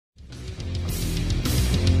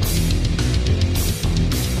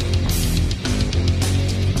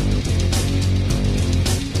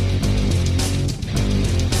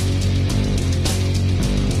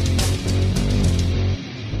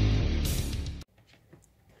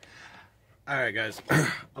Alright guys,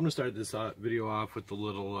 I'm going to start this video off with a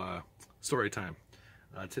little story time.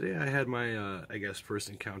 Today I had my, I guess, first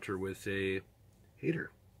encounter with a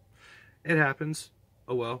hater. It happens.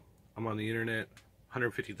 Oh well, I'm on the internet,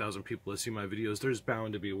 150,000 people that see my videos, there's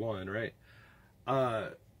bound to be one, right?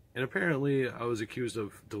 And apparently I was accused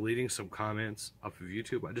of deleting some comments off of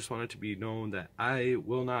YouTube. I just want it to be known that I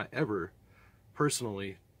will not ever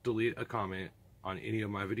personally delete a comment on any of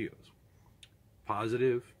my videos.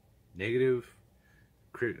 Positive, negative,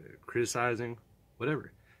 criticizing,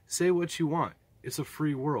 whatever. Say what you want. It's a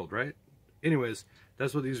free world, right? Anyways,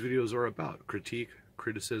 that's what these videos are about. Critique,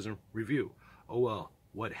 criticism, review. Oh well,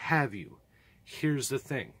 what have you. Here's the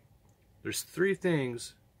thing. There's 3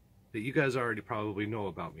 things that you guys already probably know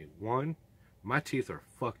about me. 1, my teeth are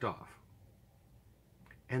fucked off.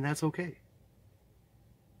 And that's okay.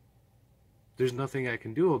 There's nothing I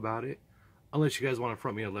can do about it unless you guys want to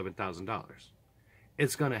front me $11,000.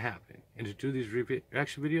 It's gonna happen. And to do these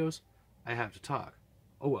reaction videos, I have to talk.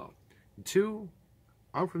 Oh well. 2,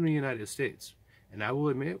 I'm from the United States. And I will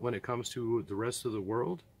admit, when it comes to the rest of the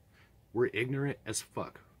world, we're ignorant as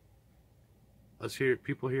fuck. Us here,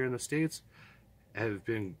 people here in the States, have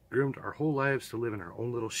been groomed our whole lives to live in our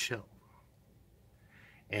own little shell.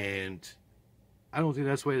 And I don't think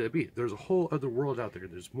that's the way to be. There's a whole other world out there.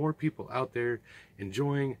 There's more people out there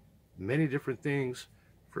enjoying many different things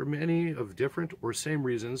for many of different or same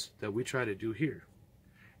reasons that we try to do here.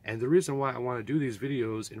 And the reason why I want to do these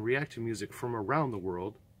videos and react to music from around the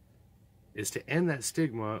world is to end that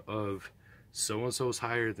stigma of so-and-so is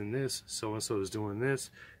higher than this, so-and-so is doing this,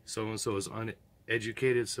 so-and-so is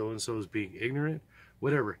uneducated, so-and-so is being ignorant.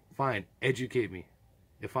 Whatever, fine, educate me.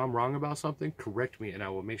 If I'm wrong about something, correct me, and I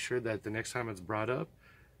will make sure that the next time it's brought up,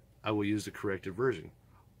 I will use the corrected version.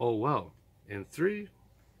 Oh well. And 3,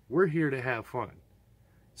 we're here to have fun.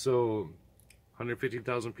 So,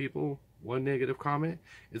 150,000 people, 1 negative comment,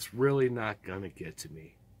 it's really not gonna get to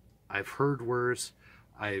me. I've heard worse,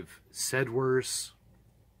 I've said worse,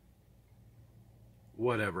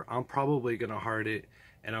 whatever. I'm probably gonna heart it,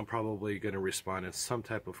 and I'm probably gonna respond in some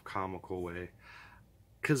type of comical way,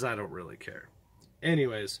 because I don't really care.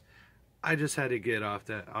 Anyways, I just had to get off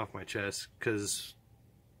my chest, because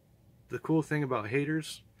the cool thing about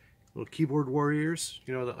haters, little keyboard warriors,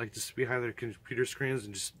 you know, that like to sit behind their computer screens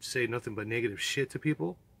and just say nothing but negative shit to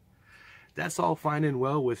people, that's all fine and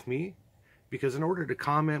well with me, because in order to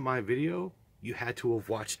comment my video, you had to have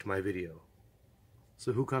watched my video.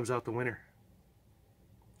 So who comes out the winner?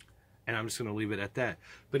 And I'm just going to leave it at that.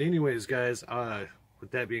 But anyways, guys,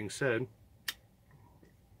 with that being said,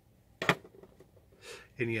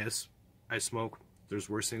 and yes, I smoke. There's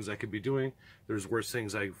worse things I could be doing. There's worse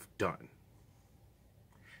things I've done.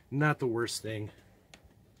 Not the worst thing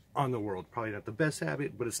on the world. Probably not the best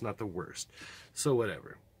habit, but it's not the worst. So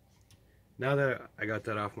whatever. Now that I got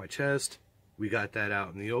that off my chest, we got that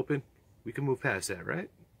out in the open, we can move past that, right?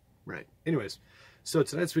 Right. Anyways, so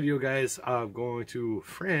tonight's video, guys, I'm going to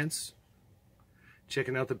France,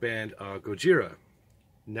 checking out the band Gojira.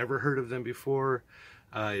 Never heard of them before.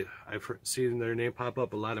 I've seen their name pop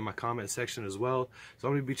up a lot in my comment section as well. So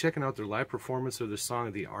I'm going to be checking out their live performance of their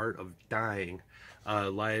song, The Art of Dying,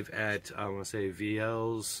 live at, I want to say,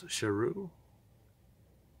 VL's Charou.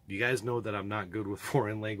 You guys know that I'm not good with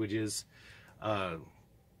foreign languages.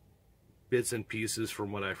 Bits and pieces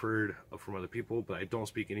from what I've heard from other people, but I don't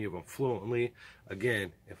speak any of them fluently.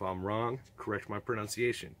 Again, if I'm wrong, correct my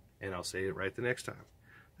pronunciation, and I'll say it right the next time.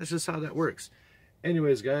 That's just how that works.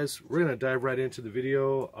 Anyways, guys, we're going to dive right into the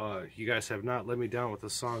video. You guys have not let me down with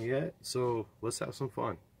a song yet, so let's have some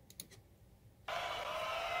fun.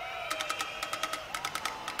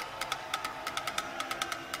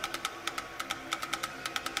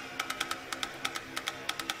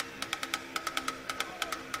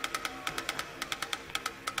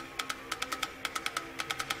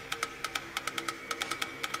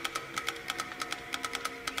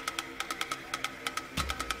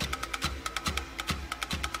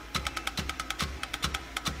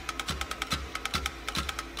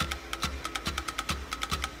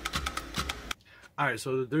 Alright,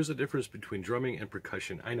 so there's a difference between drumming and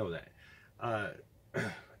percussion. I know that.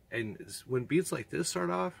 And when beats like this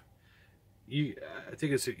start off, I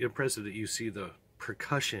think it's impressive that you see the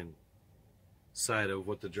percussion side of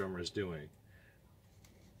what the drummer is doing.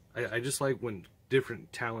 I just like when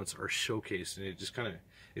different talents are showcased, and it just kind of,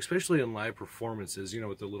 especially in live performances, you know,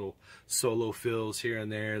 with the little solo fills here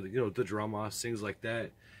and there, you know, the drum offs, things like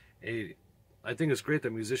that. I think it's great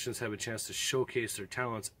that musicians have a chance to showcase their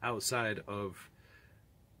talents outside of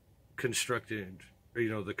constructed, or, you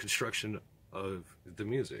know, the construction of the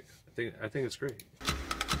music. I think it's great.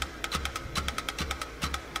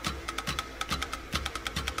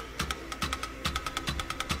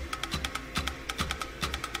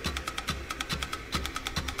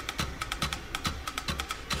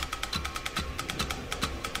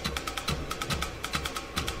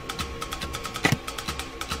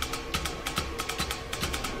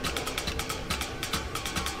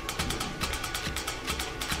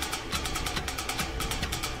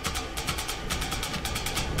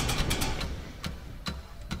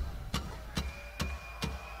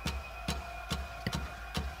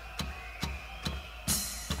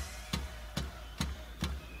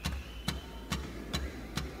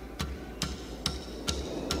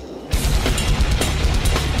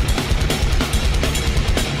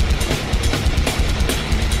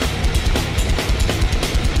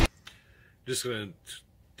 Just gonna,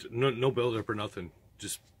 no build up or nothing.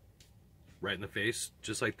 Just right in the face,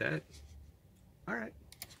 just like that. All right.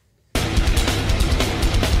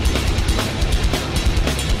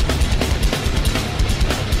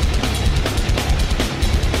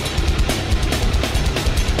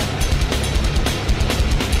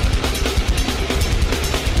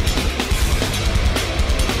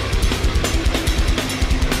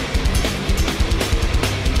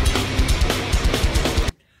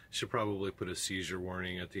 Should probably put a seizure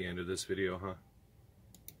warning at the end of this video, huh?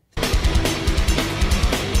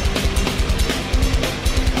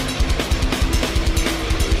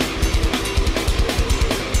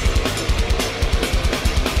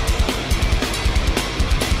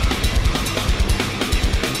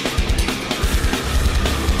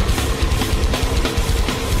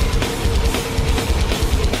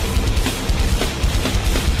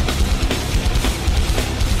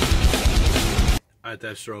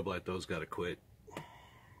 That strobe light though's gotta quit.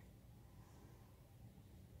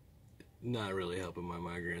 Not really helping my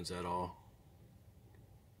migraines at all.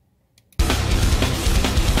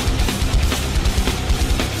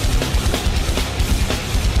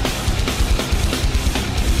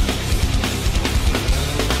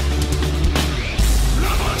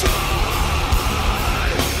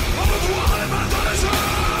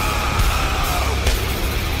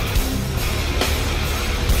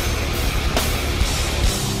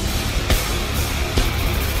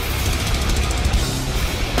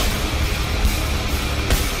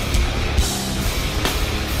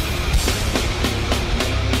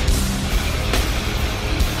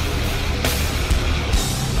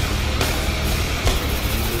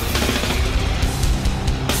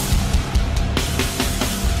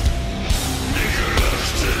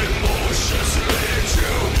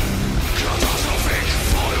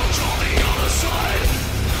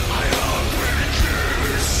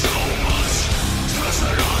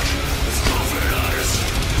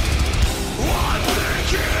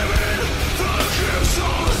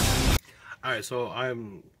 Alright, so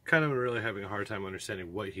I'm kind of really having a hard time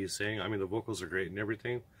understanding what he's saying. I mean, the vocals are great and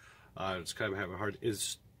everything. It's kind of having a hard...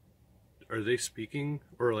 Are they speaking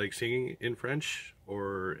or like singing in French?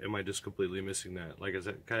 Or am I just completely missing that? Like, is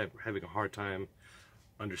that kind of having a hard time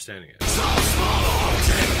understanding it?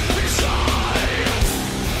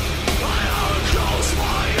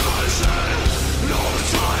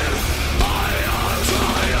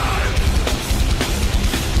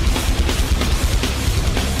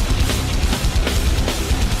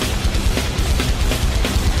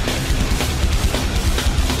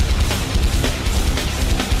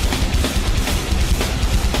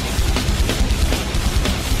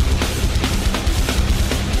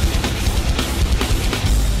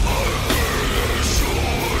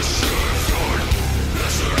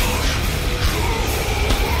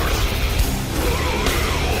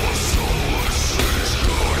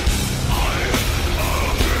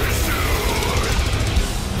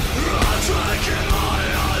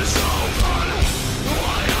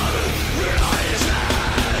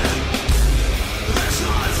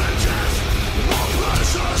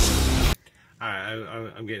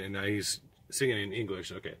 I'm getting it now. He's singing in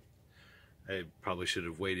English. Okay. I probably should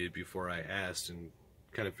have waited before I asked and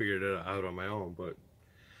kind of figured it out on my own. But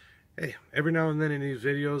hey, every now and then in these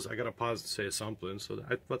videos, I got to pause and say something. So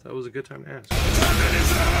I thought that was a good time to ask.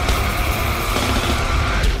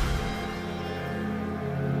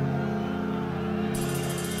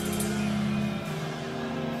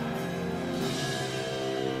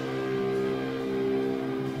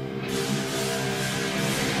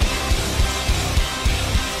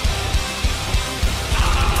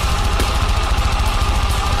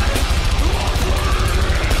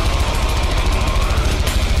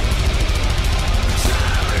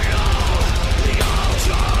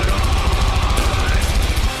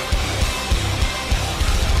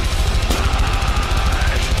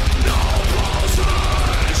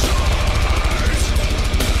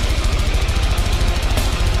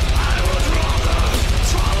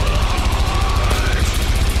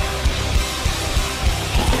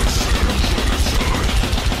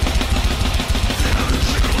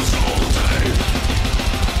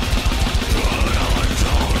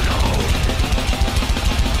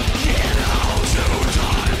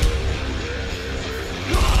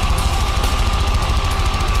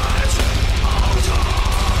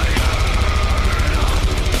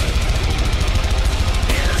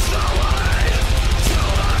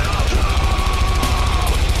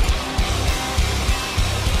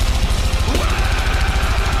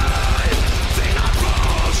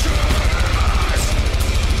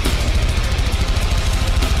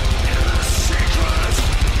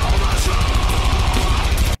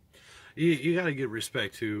 you got to give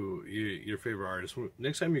respect to your favorite artist.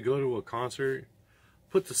 Next time you go to a concert,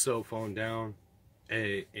 put the cell phone down,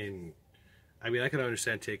 and I mean, I can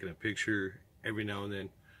understand taking a picture every now and then,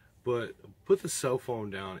 but put the cell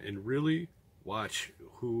phone down and really watch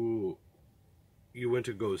who you went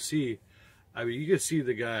to go see. I mean, you can see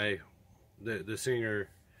the guy, the singer,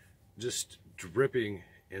 just dripping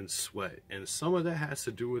in sweat, and some of that has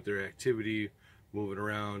to do with their activity, moving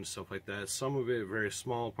around, stuff like that. Some of it, a very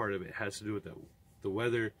small part of it, has to do with the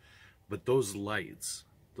weather. But those lights,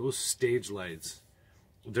 those stage lights,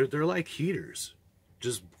 they're like heaters,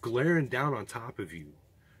 just glaring down on top of you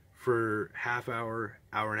for half hour,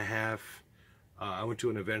 hour and a half. I went to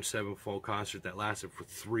an Avenged Sevenfold concert that lasted for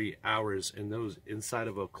 3 hours, and those inside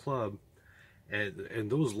of a club, and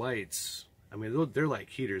those lights, I mean, they're like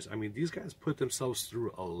heaters. I mean, these guys put themselves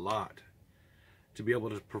through a lot to be able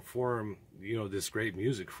to perform, you know, this great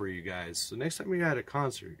music for you guys. So next time you're at a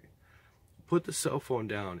concert, put the cell phone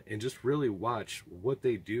down and just really watch what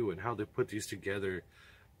they do and how they put these together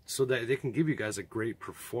so that they can give you guys a great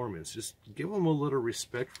performance. Just give them a little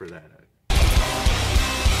respect for that.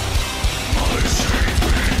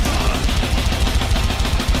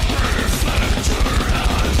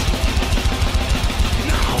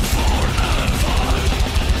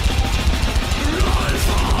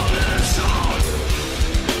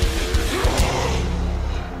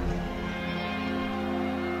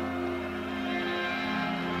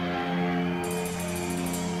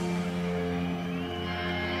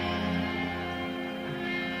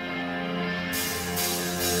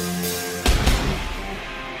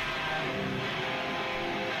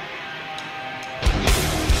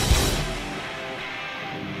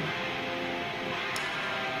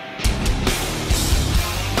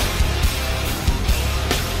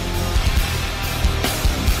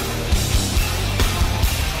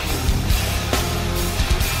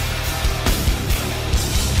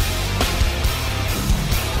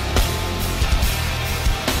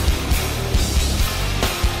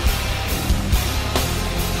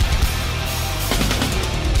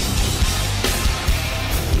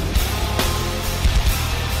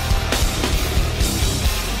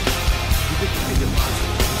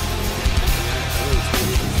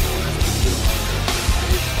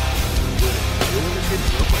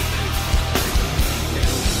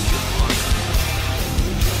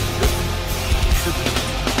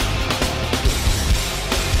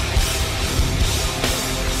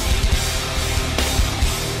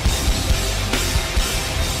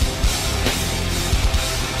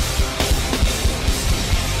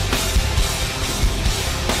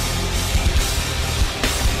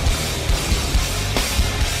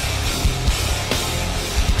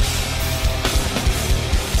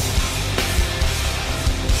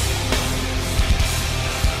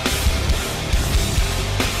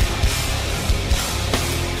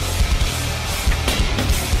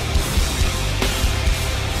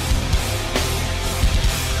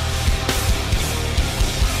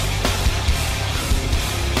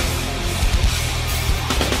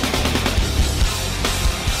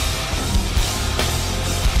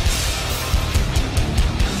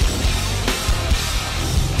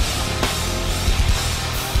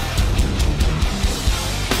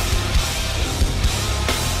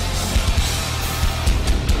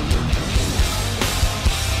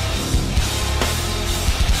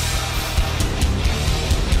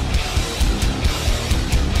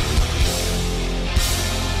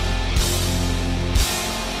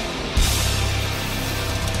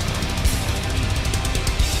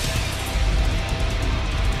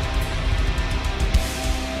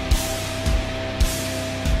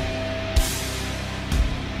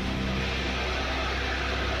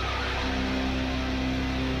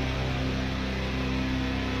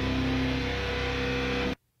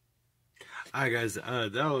 Hi guys,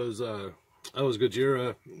 that was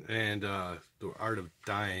Gojira and The Art of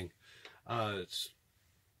Dying. It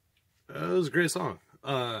was a great song.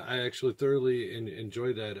 I actually thoroughly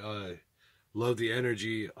enjoyed that. Love the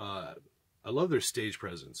energy. I love their stage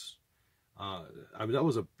presence. I mean, that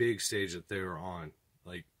was a big stage that they were on,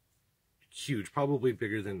 like huge, probably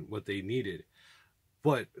bigger than what they needed,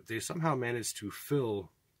 but they somehow managed to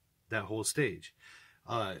fill that whole stage,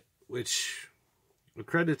 which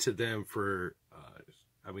credit to them for,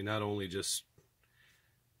 I mean, not only just,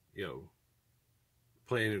 you know,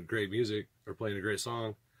 playing great music or playing a great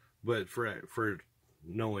song, but for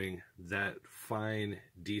knowing that fine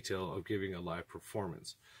detail of giving a live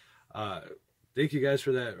performance. Thank you guys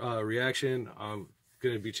for that reaction. I'm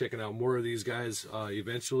going to be checking out more of these guys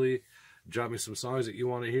eventually. Drop me some songs that you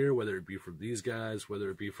want to hear, whether it be from these guys, whether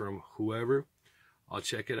it be from whoever. I'll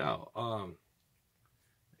check it out.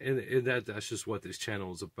 And that's just what this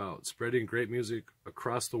channel is about. Spreading great music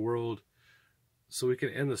across the world so we can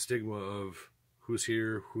end the stigma of who's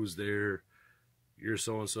here, who's there, you're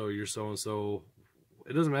so-and-so, you're so-and-so.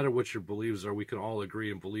 It doesn't matter what your beliefs are. We can all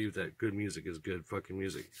agree and believe that good music is good fucking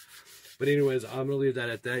music. But anyways, I'm going to leave that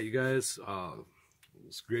at that, you guys.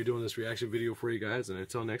 It's great doing this reaction video for you guys. And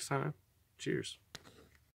until next time, cheers.